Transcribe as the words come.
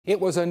It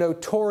was a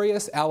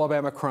notorious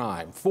Alabama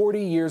crime.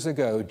 40 years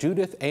ago,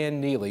 Judith Ann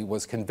Neelley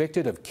was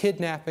convicted of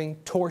kidnapping,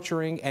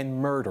 torturing, and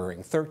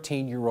murdering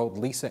 13-year-old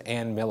Lisa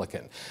Ann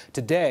Milliken.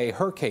 Today,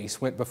 her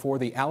case went before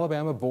the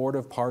Alabama Board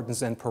of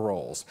Pardons and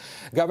Paroles.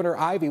 Governor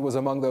Ivey was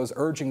among those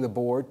urging the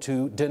board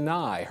to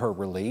deny her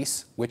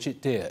release, which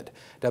it did.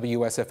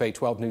 WSFA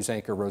 12 News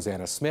anchor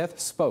Rosanna Smith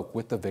spoke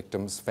with the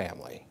victim's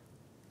family.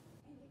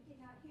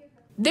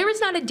 There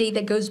is not a day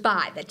that goes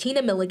by that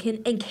Tina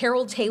Milliken and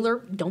Carol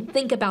Taylor don't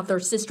think about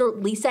their sister,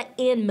 Lisa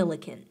Ann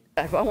Milliken.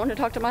 If I want to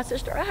talk to my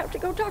sister, I have to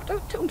go talk to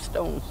a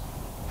tombstone.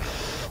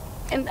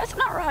 And that's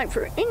not right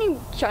for any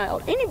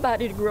child,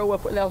 anybody to grow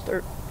up without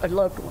a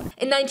loved one.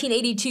 In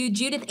 1982,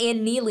 Judith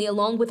Ann Neelley,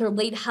 along with her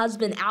late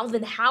husband,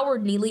 Alvin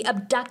Howard Neelley,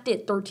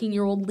 abducted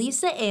 13-year-old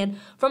Lisa Ann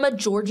from a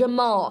Georgia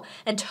mall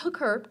and took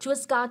her to a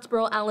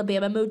Scottsboro,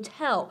 Alabama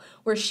motel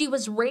where she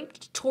was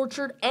raped,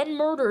 tortured, and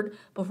murdered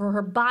before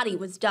her body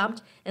was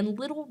dumped in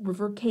Little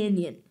River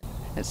Canyon.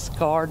 It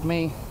scarred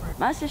me.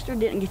 My sister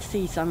didn't get to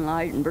see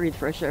sunlight and breathe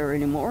fresh air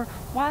anymore.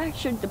 Why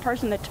should the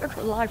person that took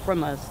her life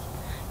from us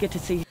get to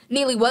see?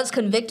 Neelley was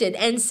convicted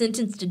and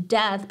sentenced to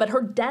death, but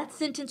her death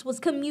sentence was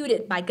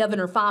commuted by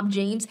Governor Fob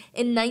James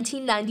in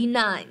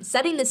 1999,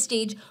 setting the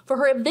stage for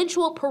her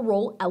eventual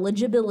parole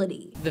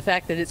eligibility. The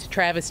fact that it's a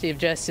travesty of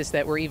justice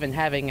that we're even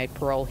having a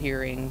parole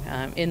hearing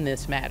in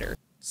this matter.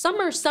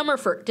 Summer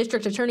Summerford,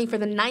 district attorney for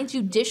the 9th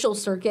Judicial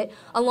Circuit,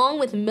 along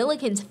with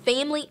Milliken's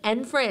family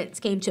and friends,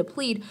 came to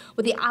plead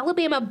with the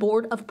Alabama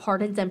Board of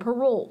Pardons and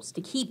Paroles to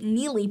keep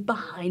Neelley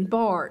behind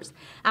bars.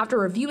 After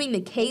reviewing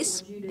the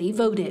case, they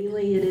voted.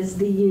 It is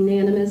the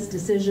unanimous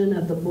decision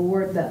of the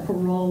board that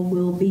parole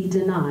will be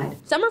denied.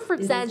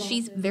 Summerford says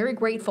she's very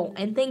grateful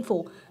and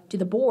thankful to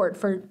the board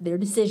for their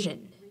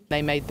decision.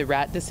 They made the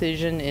right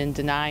decision in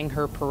denying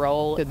her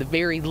parole. The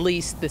very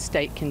least the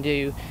state can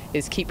do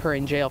is keep her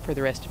in jail for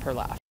the rest of her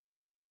life.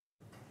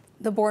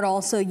 The board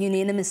also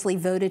unanimously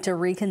voted to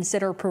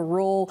reconsider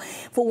parole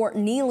for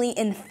Neelley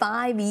in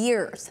 5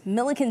 years.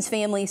 Milliken's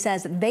family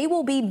says they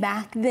will be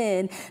back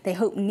then. They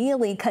hope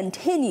Neelley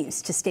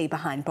continues to stay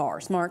behind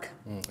bars. Mark?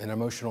 An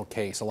emotional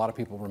case. A lot of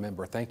people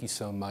remember. Thank you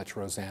so much,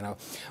 Rosanna.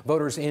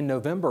 Voters in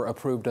November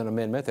approved an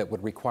amendment that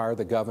would require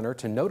the governor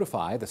to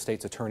notify the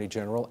state's attorney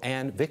general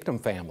and victim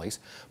families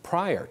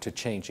prior to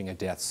changing a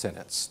death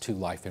sentence to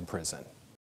life in prison.